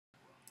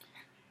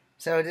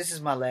So this is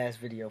my last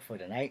video for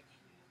tonight.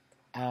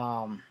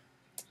 Um,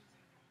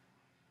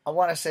 I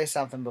want to say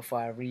something before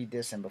I read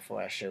this and before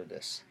I show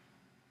this.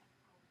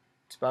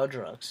 It's about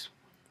drugs,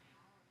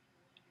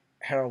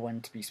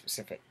 heroin to be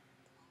specific,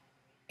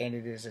 and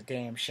it is a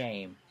damn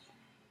shame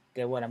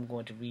that what I'm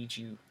going to read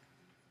you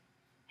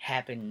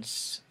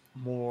happens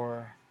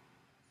more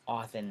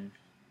often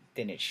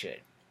than it should.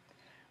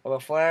 But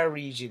before I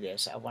read you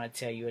this, I want to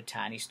tell you a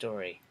tiny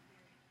story.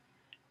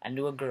 I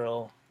knew a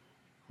girl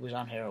who was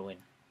on heroin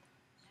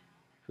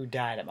who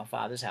died at my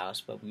father's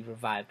house, but we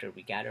revived her.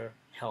 We got her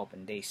help,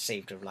 and they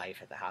saved her life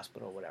at the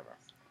hospital or whatever.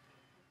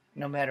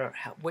 No matter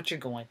what you're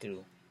going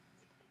through,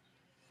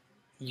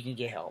 you can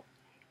get help.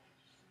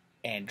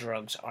 And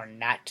drugs are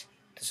not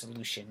the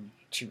solution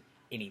to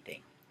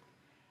anything.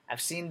 I've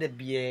seen the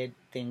bad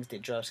things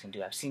that drugs can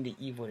do. I've seen the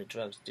evil that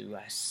drugs do.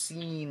 I've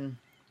seen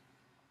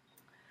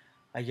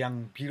a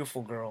young,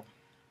 beautiful girl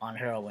on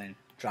heroin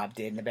drop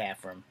dead in the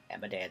bathroom at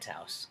my dad's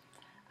house.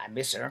 I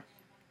miss her.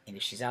 And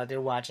if she's out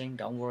there watching,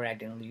 don't worry, I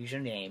didn't lose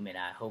your name. And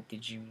I hope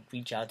that you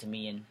reach out to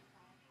me and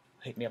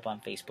hit me up on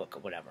Facebook or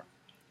whatever.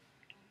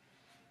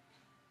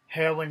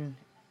 Heroin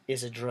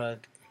is a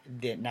drug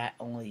that not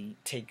only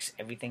takes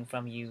everything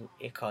from you,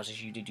 it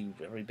causes you to do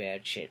very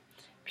bad shit.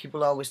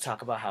 People always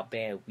talk about how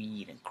bad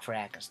weed and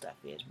crack and stuff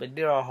is, but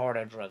there are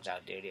harder drugs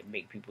out there that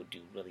make people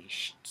do really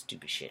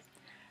stupid shit.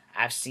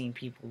 I've seen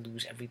people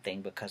lose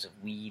everything because of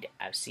weed.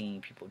 I've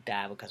seen people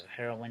die because of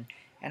heroin,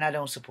 and I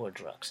don't support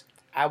drugs.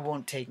 I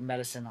won't take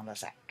medicine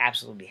unless I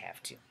absolutely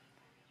have to.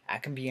 I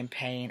can be in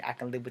pain. I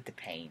can live with the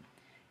pain.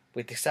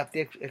 With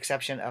the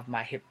exception of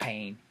my hip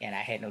pain, and I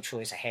had no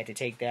choice. I had to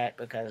take that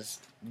because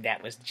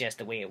that was just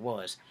the way it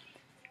was.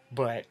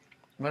 But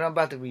what I'm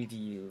about to read to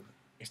you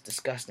is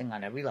disgusting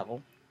on every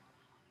level,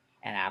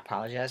 and I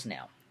apologize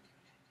now.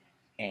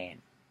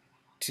 And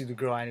to the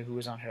girl I knew who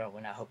was on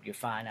heroin, I hope you're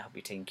fine. I hope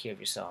you're taking care of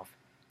yourself.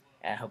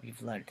 And I hope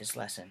you've learned this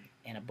lesson.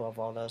 And above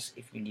all else,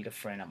 if you need a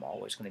friend, I'm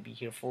always going to be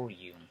here for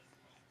you.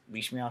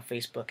 Reach me on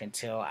Facebook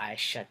until I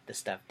shut the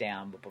stuff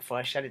down. But before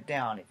I shut it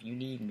down, if you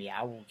need me,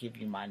 I will give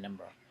you my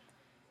number.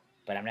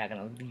 But I'm not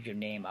going to leave your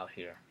name out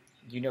here.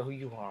 You know who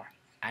you are.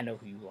 I know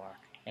who you are.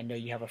 And know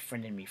you have a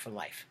friend in me for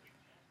life.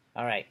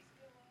 Alright.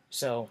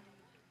 So,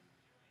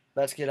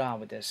 let's get on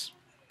with this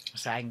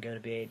so I can go to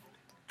bed.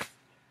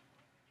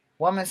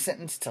 Woman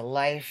sentenced to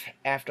life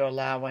after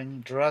allowing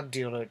drug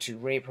dealer to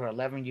rape her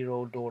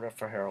 11-year-old daughter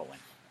for heroin.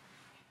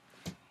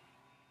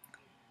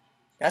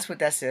 That's what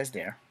that says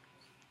there.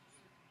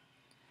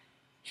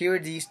 Here are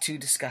these two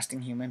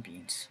disgusting human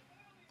beings.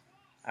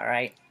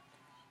 Alright?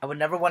 I would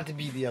never want to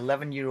be the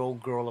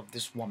 11-year-old girl of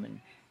this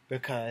woman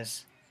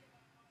because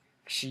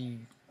she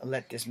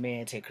let this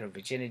man take her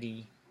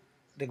virginity.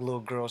 The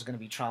little girl's going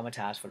to be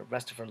traumatized for the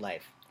rest of her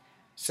life.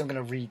 So I'm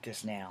going to read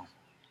this now.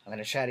 I'm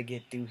going to try to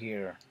get through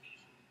here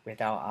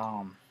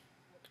without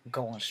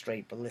going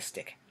straight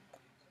ballistic.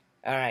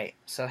 Alright,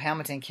 so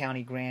Hamilton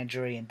County Grand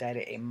Jury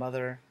indicted a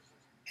mother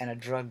and a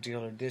drug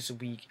dealer this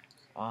week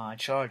on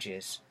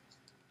charges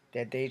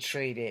that they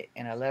traded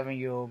an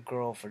 11-year-old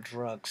girl for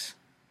drugs.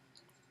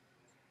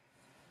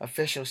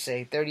 Officials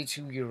say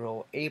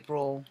 32-year-old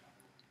April,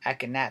 I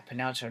cannot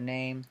pronounce her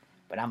name,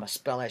 but I'm going to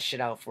spell that shit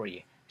out for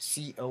you.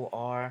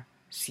 Corcoran,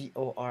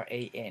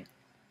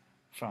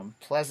 from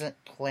Pleasant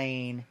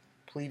Plain,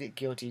 pleaded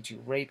guilty to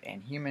rape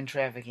and human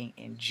trafficking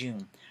in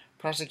June.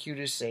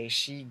 Prosecutors say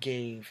she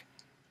gave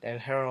the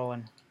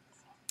heroin...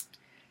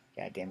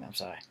 God damn it, I'm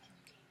sorry.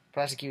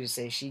 Prosecutors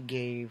say she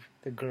gave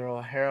the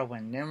girl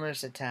heroin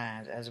numerous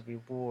times as a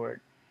reward,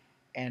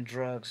 and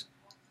drugs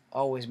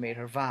always made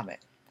her vomit.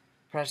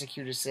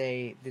 Prosecutors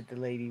say that the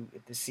lady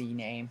with the C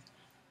name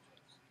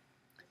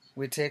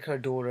would take her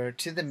daughter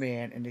to the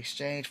man in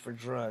exchange for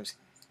drugs,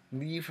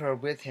 leave her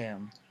with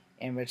him,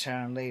 and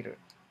return later.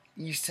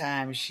 Each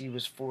time she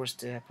was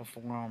forced to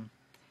perform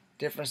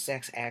different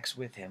sex acts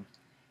with him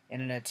in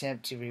an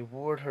attempt to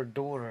reward her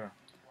daughter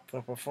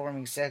for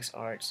performing sex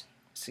acts.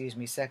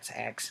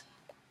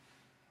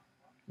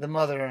 The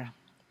mother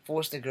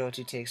forced the girl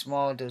to take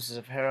small doses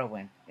of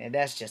heroin, and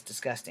that's just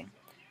disgusting,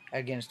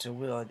 against her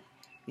will.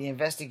 The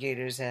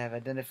investigators have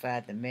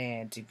identified the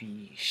man to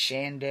be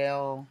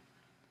Shandell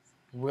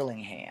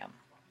Willingham.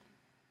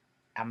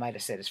 I might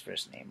have said his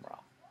first name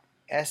wrong.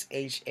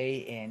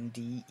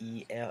 Shandell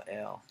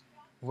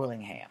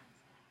Willingham.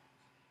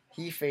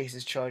 He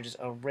faces charges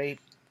of rape,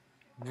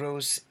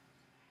 gross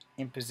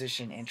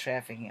imposition, and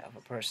trafficking of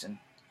a person.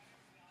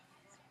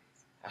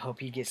 I hope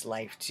he gets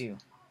life too.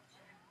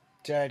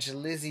 Judge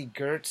Lizzie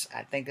Gertz,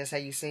 I think that's how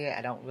you say it.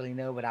 I don't really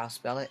know, but I'll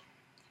spell it.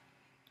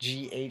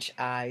 Giz,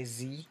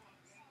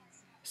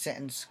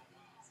 sentenced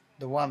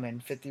the woman,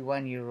 to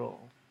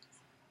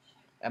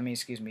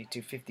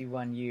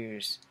 51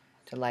 years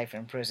to life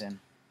in prison.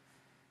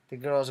 The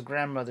girl's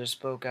grandmother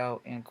spoke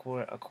out in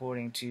court,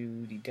 according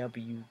to the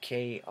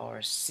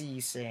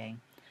WKRC, saying,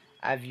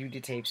 I viewed the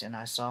tapes and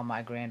I saw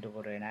my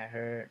granddaughter and I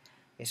heard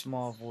a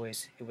small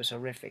voice. It was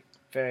horrific,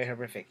 very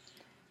horrific.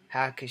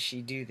 How could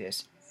she do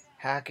this?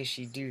 How could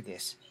she do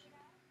this?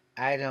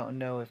 I don't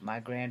know if my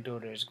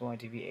granddaughter is going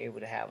to be able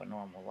to have a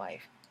normal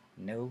life.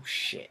 No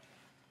shit.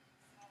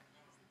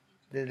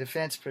 The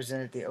defense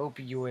presented the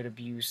opioid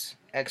abuse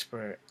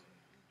expert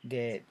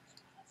did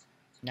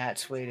not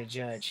sway the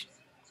judge.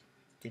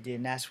 They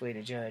did not sway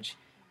the judge.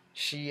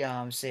 She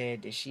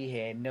said that she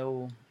had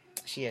no.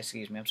 She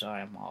excuse me. I'm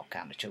sorry. I'm all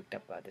kind of choked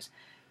up about this.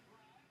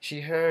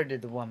 She heard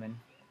that the woman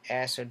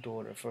asked her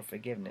daughter for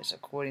forgiveness.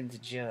 According to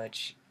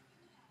Judge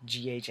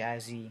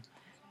GHIZ,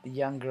 the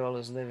young girl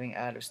is living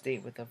out of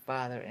state with her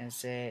father and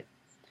said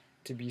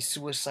to be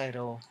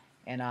suicidal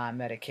and on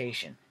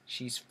medication.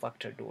 She's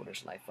fucked her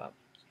daughter's life up.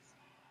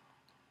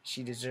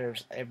 She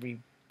deserves every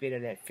bit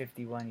of that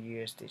 51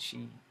 years that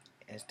she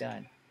has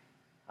done.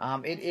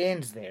 It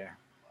ends there,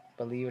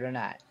 believe it or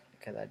not,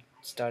 because I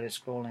started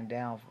scrolling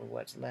down for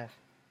what's left,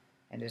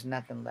 and there's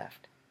nothing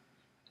left.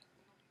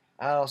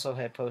 I also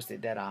had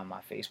posted that on my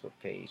Facebook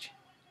page.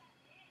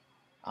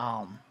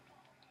 Um,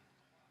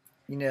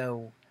 you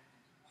know,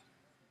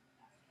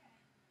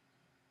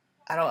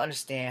 I don't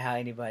understand how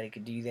anybody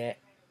could do that.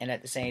 And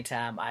at the same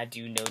time, I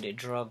do know that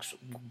drugs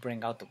will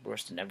bring out the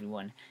worst in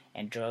everyone,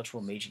 and drugs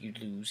will make you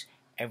lose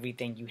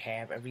everything you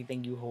have,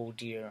 everything you hold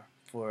dear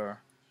for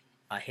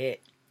a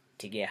hit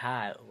to get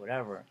high or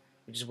whatever.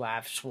 Which is why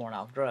I've sworn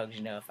off drugs.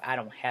 You know, if I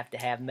don't have to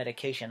have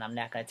medication, I'm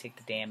not going to take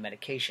the damn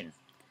medication.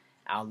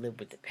 I'll live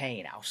with the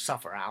pain. I'll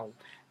suffer. I'll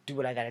do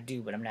what I got to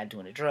do, but I'm not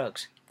doing the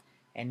drugs.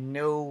 And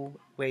no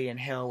way in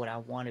hell would I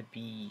want to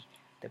be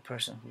the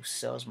person who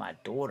sells my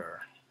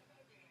daughter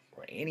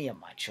or any of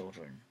my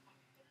children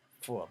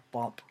for a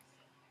bump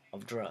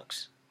of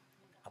drugs.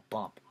 A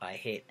bump, a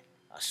hit,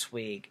 a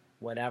swig,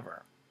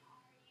 whatever.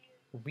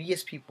 We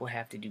as people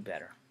have to do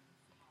better.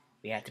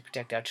 We have to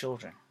protect our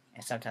children,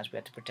 and sometimes we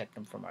have to protect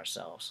them from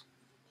ourselves.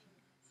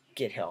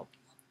 Get help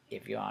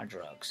if you're on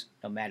drugs,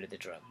 no matter the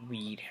drug.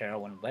 Weed,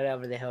 heroin,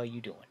 whatever the hell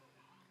you doing.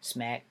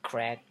 Smack,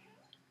 crack,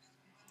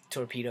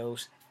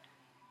 torpedoes.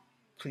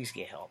 Please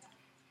get help.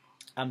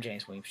 I'm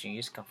James Williams Jr.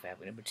 This is Come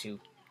Fab number 2.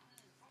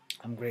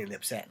 I'm greatly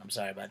upset, and I'm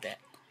sorry about that.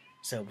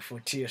 So before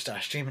tears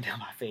start streaming down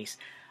my face,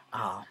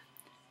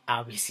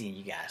 I'll be seeing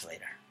you guys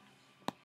later.